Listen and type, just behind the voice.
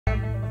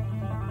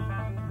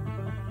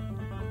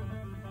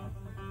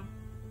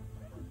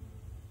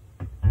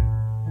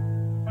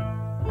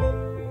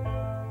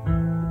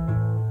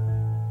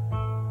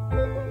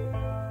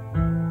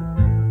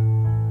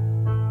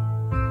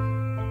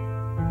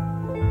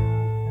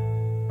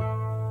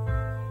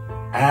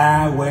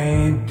I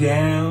went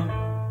down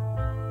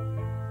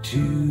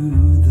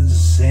to the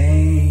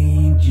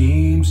St.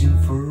 James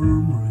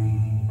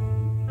Infirmary,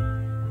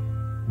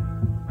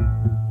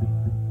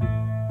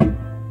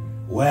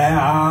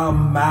 where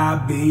my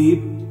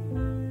baby,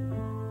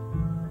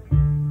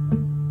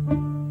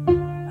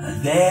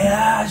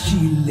 there she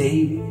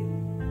lay.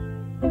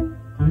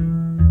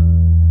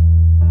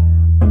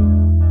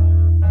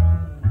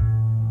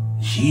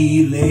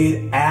 She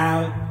laid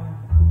out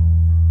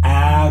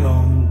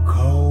on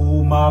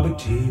cold marble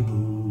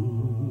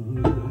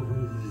tables,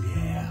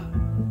 yeah.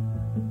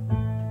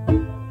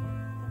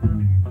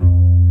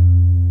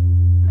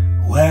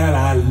 Well,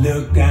 I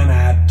looked and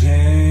I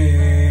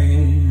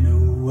turned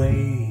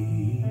away.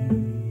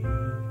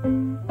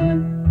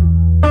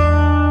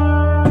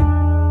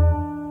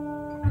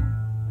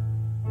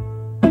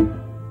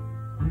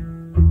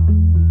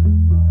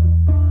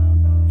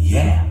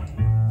 Yeah,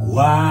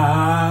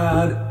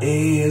 what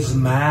is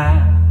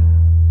my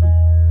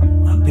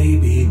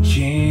baby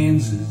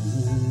chances?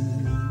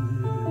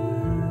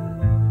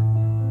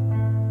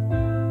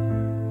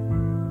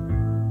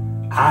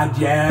 I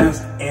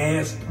just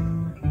asked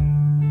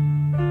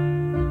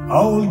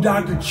old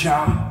Dr.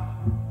 Charles,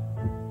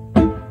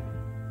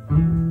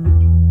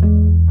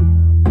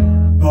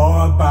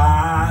 boy,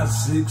 by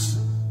 6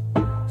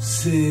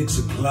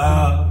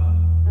 o'clock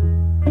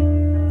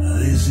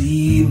this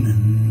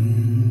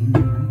evening,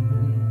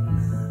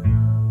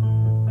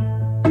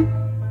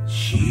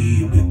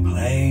 she'll be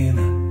playing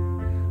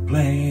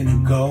a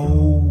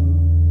golden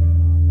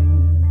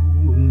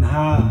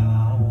house.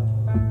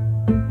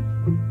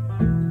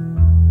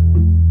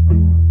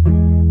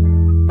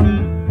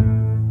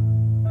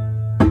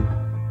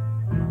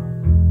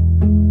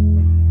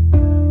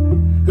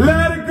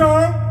 Let it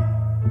go,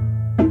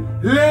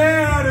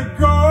 let it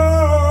go,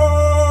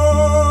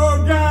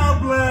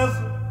 God bless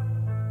her.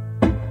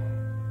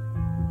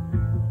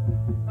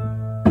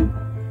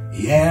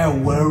 Yeah,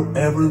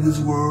 wherever this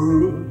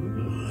world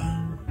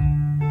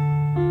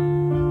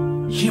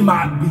she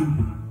might be,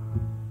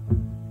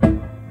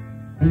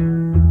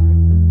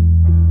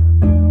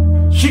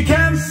 she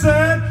can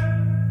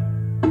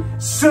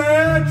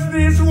search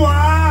this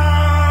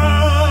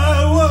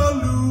wide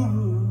world over,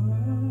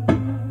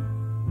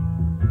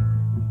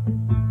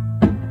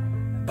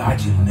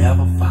 but you'll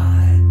never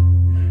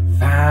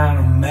find a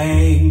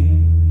man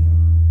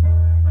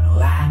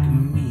like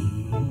me.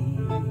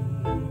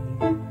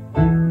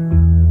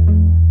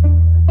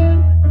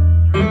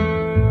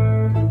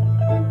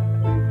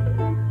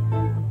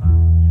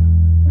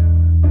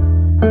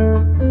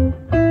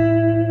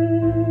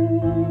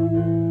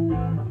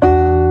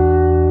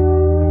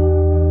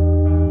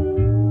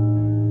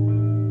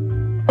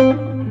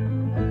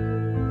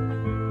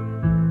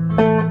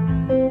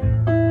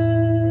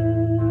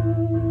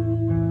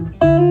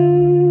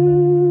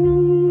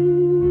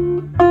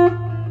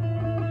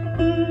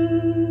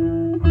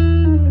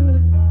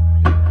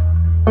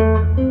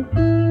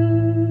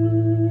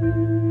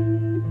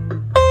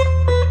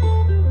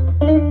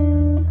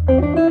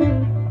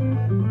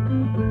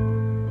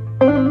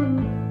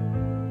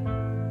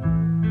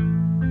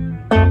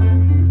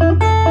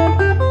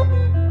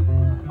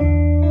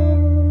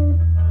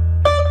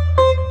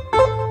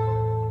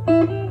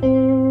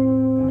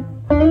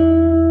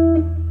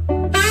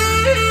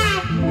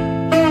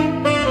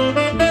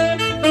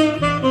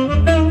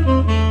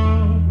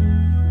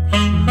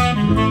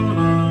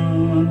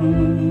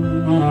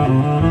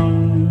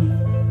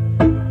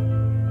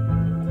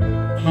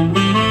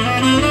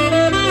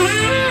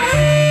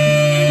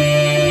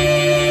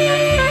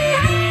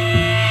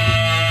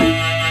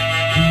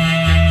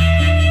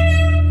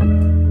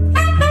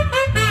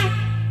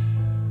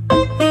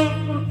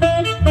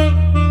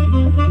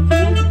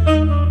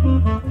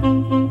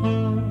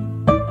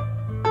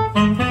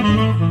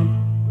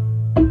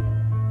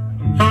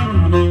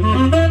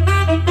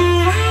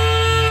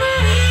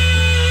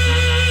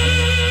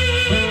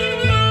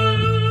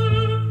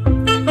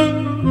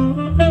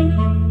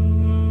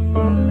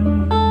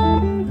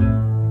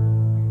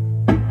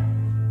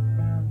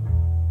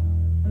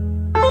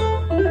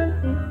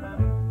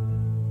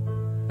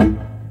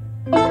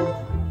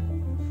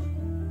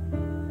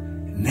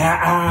 Now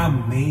I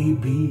may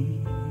be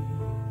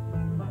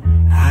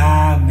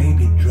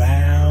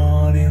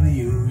drowned in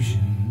the ocean.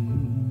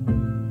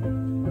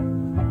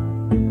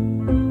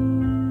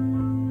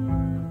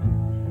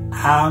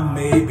 I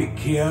may be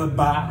killed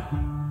by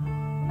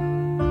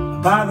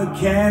the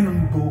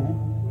cannonball,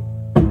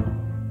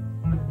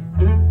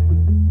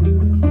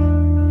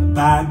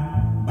 but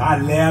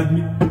let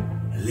me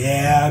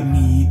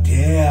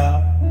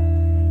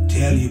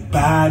tell you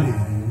about it.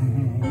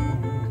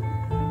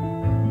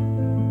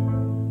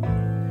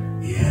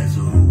 Yes, a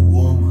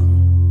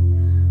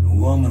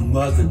woman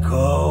was the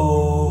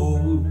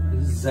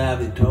cause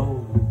of it all.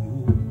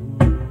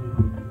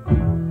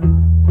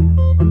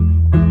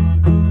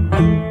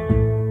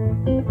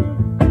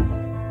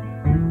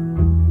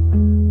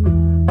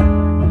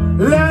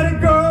 Let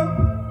it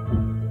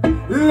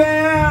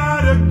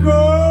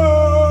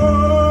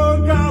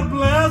go, God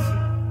bless her.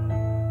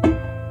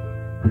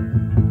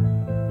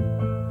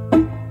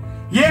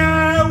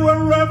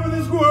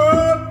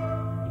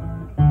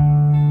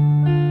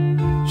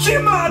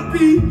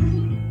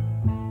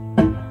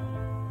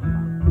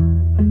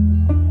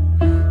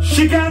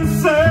 She can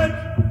search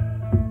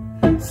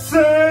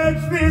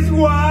this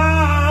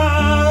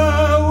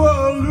wide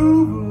world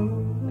over,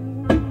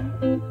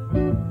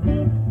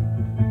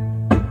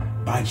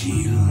 but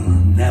she'll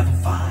never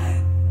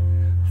find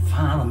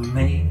a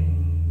mate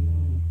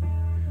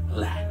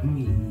like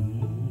me.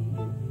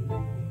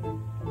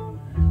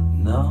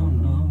 No,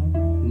 no,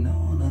 no,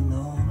 no,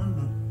 no,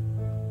 no.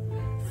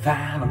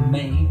 Find a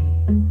mate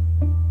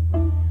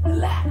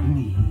like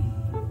me.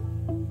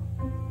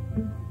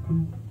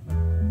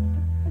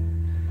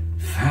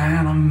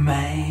 Find a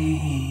man